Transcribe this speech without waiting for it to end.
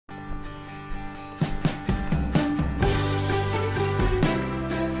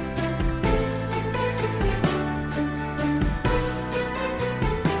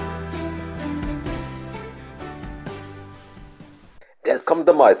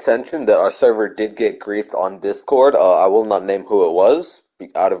to my attention that our server did get griefed on Discord. I will not name who it was,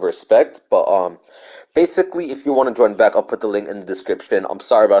 out of respect, but basically, if you want to join back, I'll put the link in the description. I'm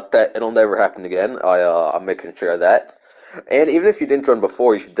sorry about that. It'll never happen again. I'm making sure of that. And even if you didn't join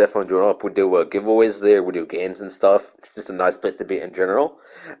before, you should definitely join up. We do giveaways there. We do games and stuff. It's just a nice place to be in general.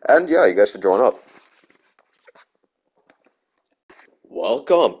 And yeah, you guys should join up.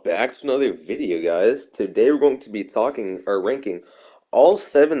 Welcome back to another video, guys. Today we're going to be talking or ranking all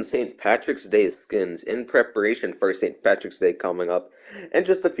 7 St. Patrick's Day skins in preparation for St. Patrick's Day coming up in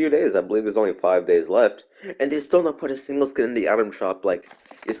just a few days. I believe there's only 5 days left, and they still not put a single skin in the item shop. Like,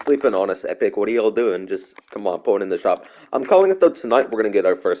 you're sleeping on us, Epic. What are y'all doing? Just come on, put it in the shop. I'm calling it though. Tonight we're gonna get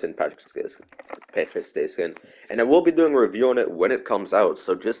our first St. Patrick's Day skin, and I will be doing a review on it when it comes out.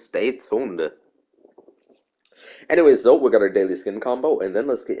 So just stay tuned. Anyways, though, we got our daily skin combo, and then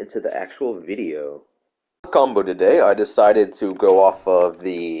let's get into the actual video. Combo today, I decided to go off of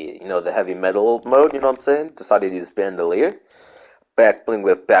the heavy metal mode, you know what I'm saying? Decided to use Bandolier. Back bling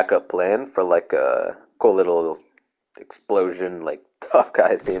with backup plan for like a cool little explosion, like tough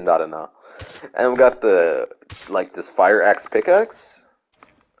guy themed, I don't know. And we got this fire axe pickaxe.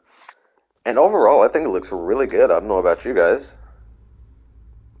 And overall, I think it looks really good. I don't know about you guys.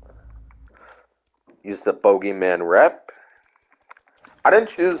 Use the bogeyman wrap. I didn't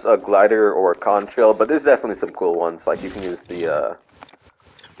choose a glider or a conch shell, but there's definitely some cool ones. Like you can use the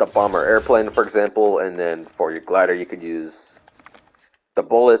bomber airplane, for example, and then for your glider you could use the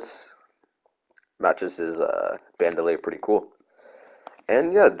bullets. Matches his bandolier pretty cool.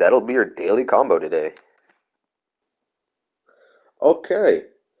 And yeah, that'll be your daily combo today. Okay,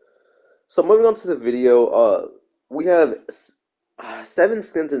 so moving on to the video, we have 7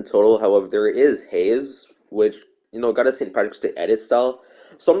 skins in total. However, there is Haze, which got a St. Patrick's Day edit style.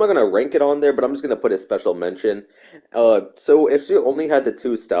 So I'm not gonna rank it on there, but I'm just gonna put a special mention. So if she only had the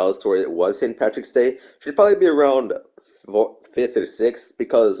 2 styles to where it was St. Patrick's Day, she'd probably be around 5th or 6th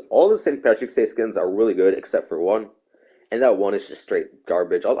because all the St. Patrick's Day skins are really good except for one, and that one is just straight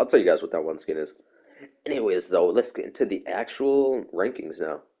garbage. I'll tell you guys what that one skin is. Anyways, though, let's get into the actual rankings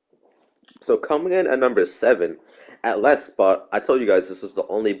now. So coming in at number 7, at last spot, I told you guys this was the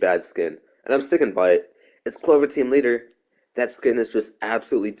only bad skin, and I'm sticking by it. It's Clover Team Leader. That skin is just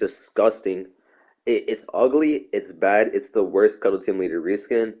absolutely disgusting. It's ugly, it's bad, it's the worst Cuddle Team Leader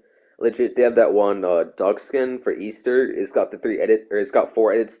reskin. Legit, they have that one duck skin for Easter. It's got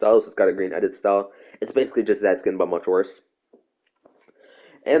 4 edit styles. It's got a green edit style. It's basically just that skin, but much worse.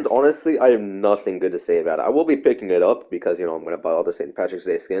 And honestly, I have nothing good to say about it. I will be picking it up because I'm gonna buy all the St. Patrick's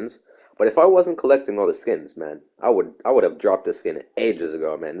Day skins. But if I wasn't collecting all the skins, man, I would have dropped this skin ages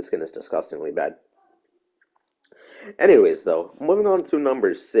ago, man. This skin is disgustingly bad. Anyways, though, moving on to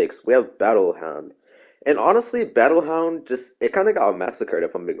number 6, we have Battlehound. And honestly, Battlehound it kind of got massacred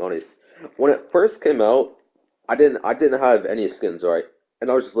if I'm being honest. When it first came out, I didn't have any skins, right?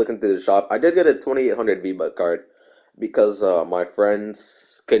 And I was just looking through the shop. I did get a 2800 V-Buck card because my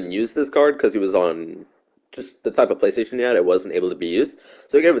friends couldn't use this card because he was on just the type of PlayStation he had. It wasn't able to be used,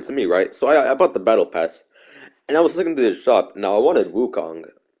 so he gave it to me, right? So I bought the Battle Pass, and I was looking through the shop. Now I wanted Wukong,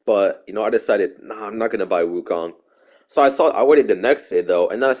 but I decided, nah, I'm not gonna buy Wukong. So I waited the next day though,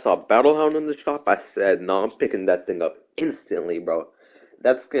 and then I saw Battlehound in the shop. I said, no, I'm picking that thing up instantly, bro.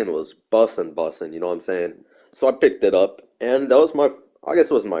 That skin was bussin', you know what I'm saying? So I picked it up, and that was I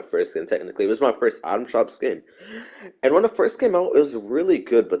guess it was my first skin technically. It was my first item shop skin. And when it first came out, it was really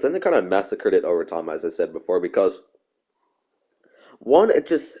good, but then they kind of massacred it over time, as I said before, because one,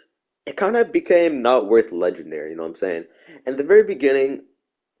 it kind of became not worth legendary, you know what I'm saying? In the very beginning,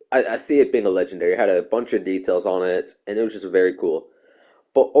 I see it being a legendary. It had a bunch of details on it, and it was just very cool.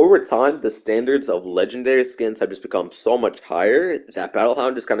 But over time, the standards of legendary skins have just become so much higher that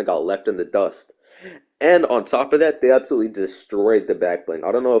Battlehound just kind of got left in the dust. And on top of that, they absolutely destroyed the back bling.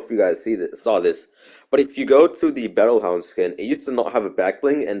 I don't know if you guys saw this, but if you go to the Battlehound skin, it used to not have a back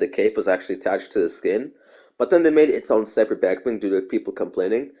bling, and the cape was actually attached to the skin. But then they made its own separate back bling due to people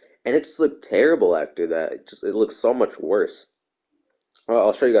complaining, and it just looked terrible after that. It looks so much worse.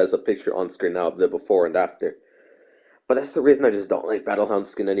 I'll show you guys a picture on screen now of the before and after. But that's the reason I just don't like Battlehound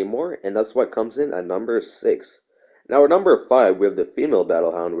skin anymore, and that's why it comes in at number 6. Now at number 5, we have the female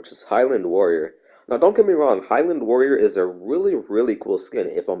Battlehound, which is Highland Warrior. Now don't get me wrong, Highland Warrior is a really, really cool skin,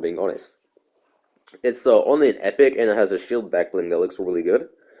 if I'm being honest. It's only an epic, and it has a shield backbling that looks really good.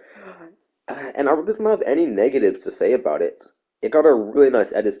 And I really don't have any negatives to say about it. It got a really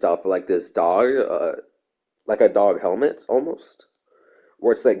nice edit style for like this dog, like a dog helmet, almost.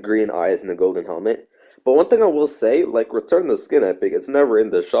 Where it's like green eyes and a golden helmet. But one thing I will say, like Return the Skin Epic, it's never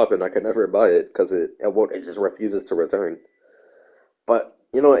in the shop and I can never buy it because it just refuses to return. But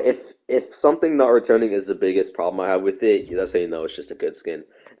If something not returning is the biggest problem I have with it, that's how you know it's just a good skin.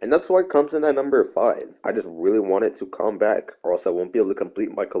 And that's why it comes in at number five. I just really want it to come back, or else I won't be able to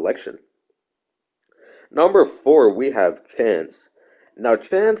complete my collection. Number four, we have Chance. Now,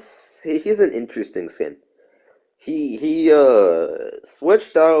 Chance, he's an interesting skin. He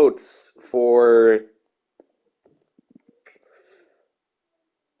switched out for.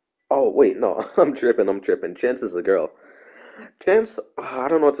 Oh wait, no, I'm tripping. Chance is the girl. Chance, I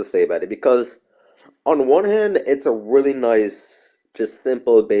don't know what to say about it because on one hand, it's a really nice, just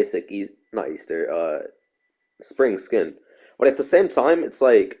simple, basic, not Easter, spring skin. But at the same time, it's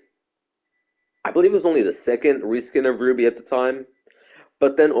like I believe it was only the second reskin of Ruby at the time.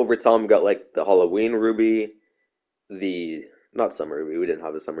 But then over time, we got like the Halloween Ruby, the not summer ruby. We didn't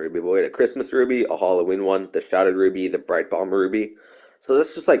have a summer ruby, but we had a Christmas ruby, a Halloween one, the shattered ruby, the bright bomber ruby. So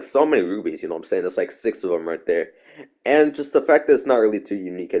that's just like so many rubies. You know what I'm saying? That's like six of them right there, and just the fact that it's not really too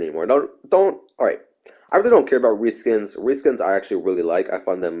unique anymore. Don't. All right. I really don't care about reskins. Reskins I actually really like. I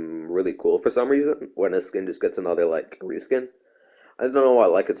find them really cool for some reason. When a skin just gets another like reskin, I don't know why I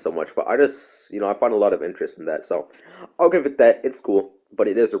like it so much, but I just I find a lot of interest in that. So I'll give it that. It's cool, but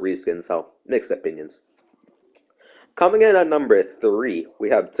it is a reskin, so mixed opinions. Coming in at number three, we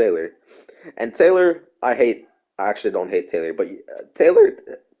have Taylor. And Taylor, I actually don't hate Taylor, but Taylor,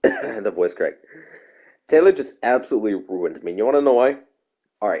 the voice crack. Taylor just absolutely ruined me. You want to know why?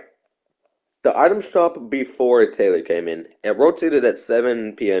 All right. The item shop before Taylor came in, it rotated at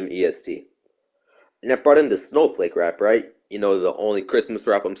 7 p.m. EST. And it brought in the snowflake wrap, right? The only Christmas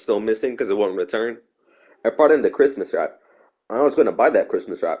wrap I'm still missing because it won't return. I brought in the Christmas wrap. I was going to buy that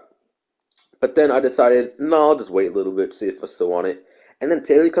Christmas wrap. But then I decided, no, I'll just wait a little bit, see if I still want it. And then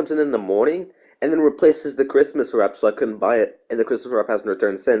Taylor comes in the morning and then replaces the Christmas wrap, so I couldn't buy it. And the Christmas wrap hasn't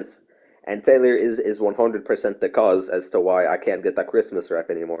returned since. And Taylor is 100% the cause as to why I can't get that Christmas wrap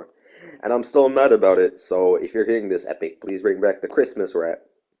anymore. And I'm still mad about it, so if you're hearing this, Epic, please bring back the Christmas wrap.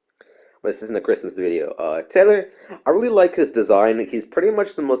 But this isn't a Christmas video. Taylor, I really like his design. He's pretty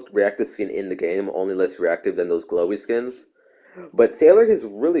much the most reactive skin in the game, only less reactive than those glowy skins. But Taylor is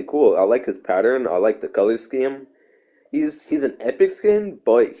really cool. I like his pattern. I like the color scheme. He's an epic skin,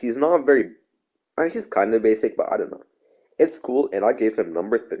 but he's not very. He's kind of basic, but I don't know. It's cool, and I gave him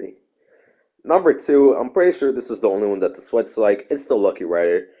number three. Number two, I'm pretty sure this is the only one that the sweats like. It's the Lucky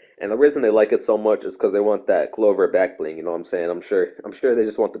Rider, and the reason they like it so much is because they want that Clover back bling. You know what I'm saying? I'm sure they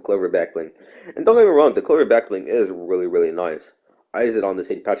just want the Clover back bling. And don't get me wrong, the Clover back bling is really really nice. I use it on the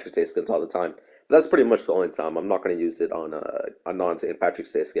St. Patrick's Day skins all the time. But that's pretty much the only time. I'm not gonna use it on a non St.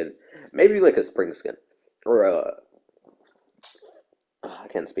 Patrick's Day skin. Maybe like a spring skin, or I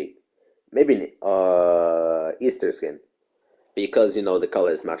can't speak. Maybe Easter skin because the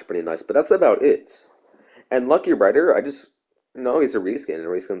colors match pretty nice. But that's about it. And Lucky Rider, I just he's a reskin, and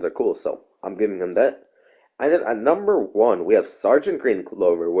reskins are cool, so I'm giving him that. And then at number one, we have Sergeant Green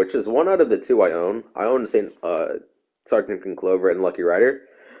Clover, which is one out of the two I own. I own Saint Sergeant Green Clover and Lucky Rider,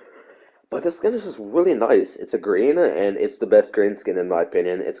 but the skin is just really nice. It's a green, and it's the best green skin in my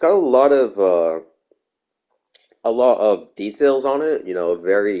opinion. It's got a lot of details on it.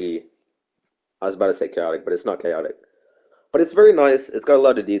 Very. I was about to say chaotic, but it's not chaotic. But it's very nice. It's got a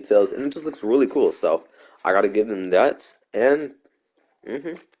lot of details, and it just looks really cool. So I gotta give them that. And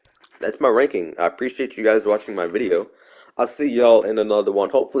hmm that's my ranking. I appreciate you guys watching my video. I'll see y'all in another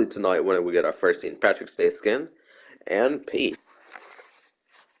one, hopefully tonight when we get our first St. Patrick's Day skin. And peace.